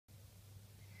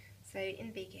So in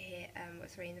the beaker here, in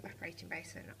the evaporating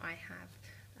basin, I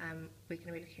have, we're going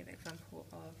to be looking at an example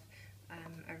of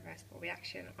a reversible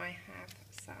reaction. I have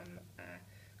some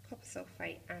copper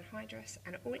sulfate anhydrous,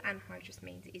 and all anhydrous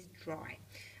means is dry,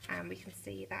 and we can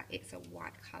see that it's a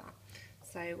white colour.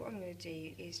 So what I'm going to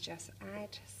do is just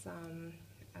add some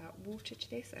water to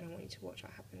this, and I want you to watch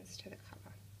what happens to the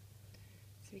colour.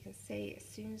 So you can see as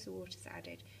soon as the water is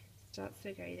added, it starts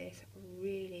to go this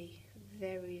really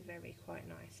very, very quite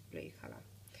nice blue colour.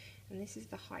 And this is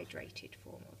the hydrated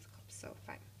form of the copper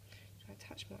sulfate. Try to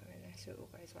touch more in there so it all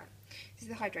goes well. This is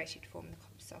the hydrated form of the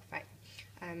copper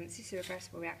sulfate. This is a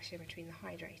reversible reaction between the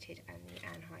hydrated and the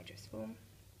anhydrous form.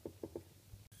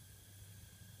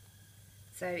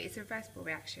 So it's a reversible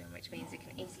reaction, which means it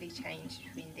can easily change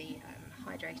between the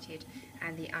hydrated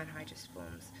and the anhydrous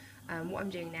forms. What I'm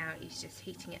doing now is just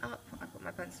heating it up. I've got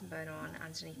my Bunsen burner on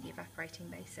underneath the evaporating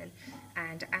basin,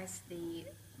 and as the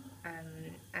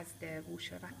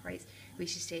water evaporates, we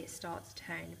should see it start to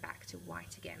turn back to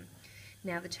white again.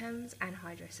 Now the terms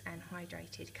anhydrous and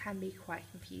hydrated can be quite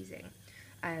confusing,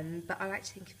 but I like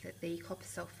to think that the copper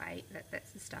sulfate,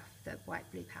 that's the stuff, the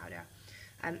white blue powder,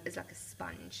 is like a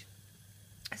sponge.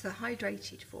 So the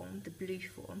hydrated form, the blue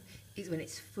form, is when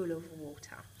it's full of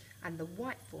water, and the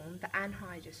white form, the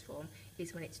anhydrous form,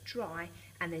 is when it's dry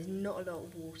and there's not a lot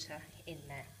of water in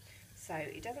there. So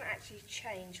it doesn't actually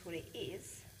change what it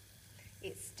is.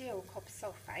 It's still copper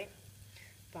sulfate,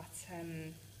 but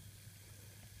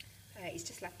it's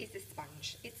just like, it's a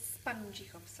sponge. It's a spongy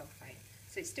copper sulfate.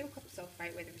 So it's still copper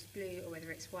sulfate, whether it's blue or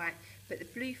whether it's white, but the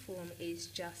blue form is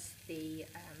just the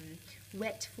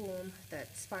wet form, the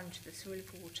sponge that's full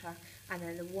of water, and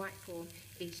then the white form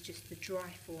is just the dry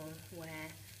form where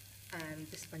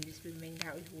the sponge has been wringed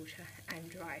out with water and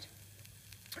dried.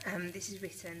 This is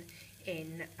written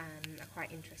in a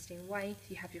quite interesting way.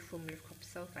 You have your formula of copper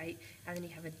sulfate, and then you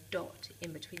have a dot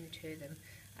in between the two of them,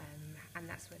 and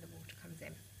that's where the water comes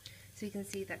in. So you can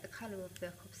see that the colour of the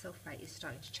copper sulfate is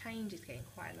starting to change, it's getting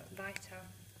quite a lot lighter.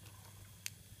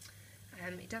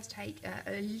 It does take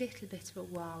a little bit of a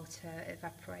while to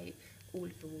evaporate all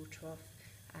of the water off.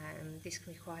 This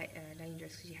can be quite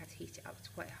dangerous because you have to heat it up to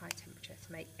quite a high temperature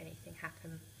to make anything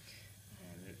happen.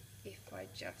 If I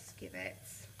just give it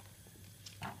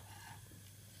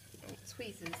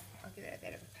tweezers, I'll give it a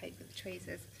bit of a poke with the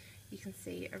tweezers, you can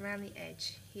see around the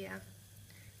edge here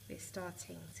we're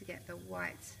starting to get the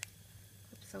white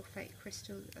copper sulfate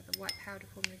crystal, the white powder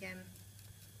forming again.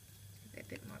 Give it a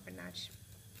bit more of a nudge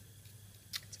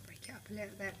to break it up a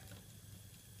little bit.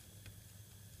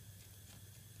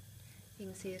 You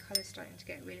can see the colour starting to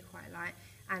get really quite light,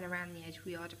 and around the edge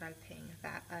we are developing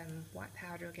that white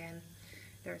powder again.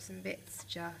 There are some bits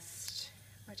just,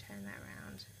 if I turn that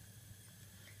around,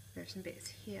 there are some bits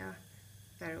here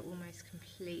that are almost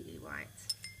completely white.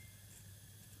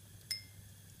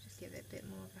 Just give it a bit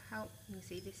more of a help. You can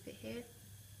see this bit here.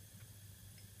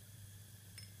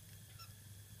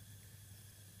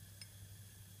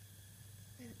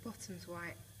 The bottom's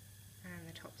white and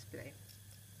the top's blue.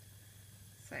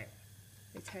 So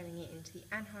we're turning it into the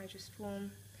anhydrous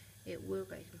form. It will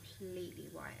go completely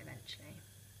white eventually.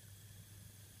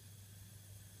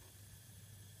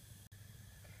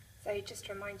 So just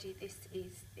to remind you, this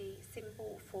is the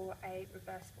symbol for a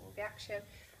reversible reaction,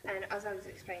 and as I was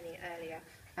explaining earlier,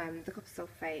 the copper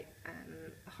sulfate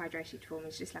hydrated form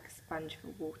is just like a sponge for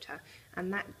water,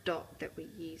 and that dot that we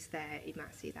use there, you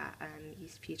might see that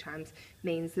used a few times,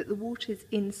 means that the water's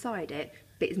inside it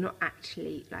but it's not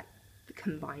actually like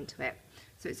combined to it.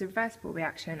 So it's a reversible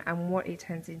reaction, and what it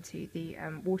turns into, the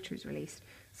water is released,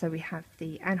 so we have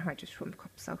the anhydrous form of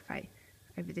copper sulfate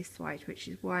over this side, which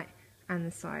is white, and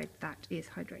the side that is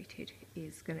hydrated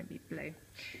is going to be blue.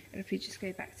 And if we just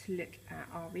go back to look at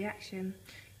our reaction,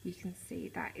 you can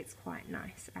see that it's quite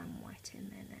nice and white in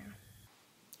there now.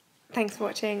 Thanks for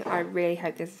watching. I really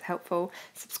hope this is helpful.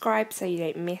 Subscribe so you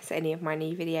don't miss any of my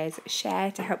new videos. Share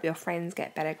to help your friends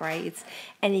get better grades.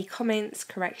 Any comments,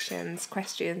 corrections,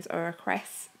 questions or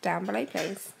requests down below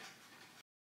please.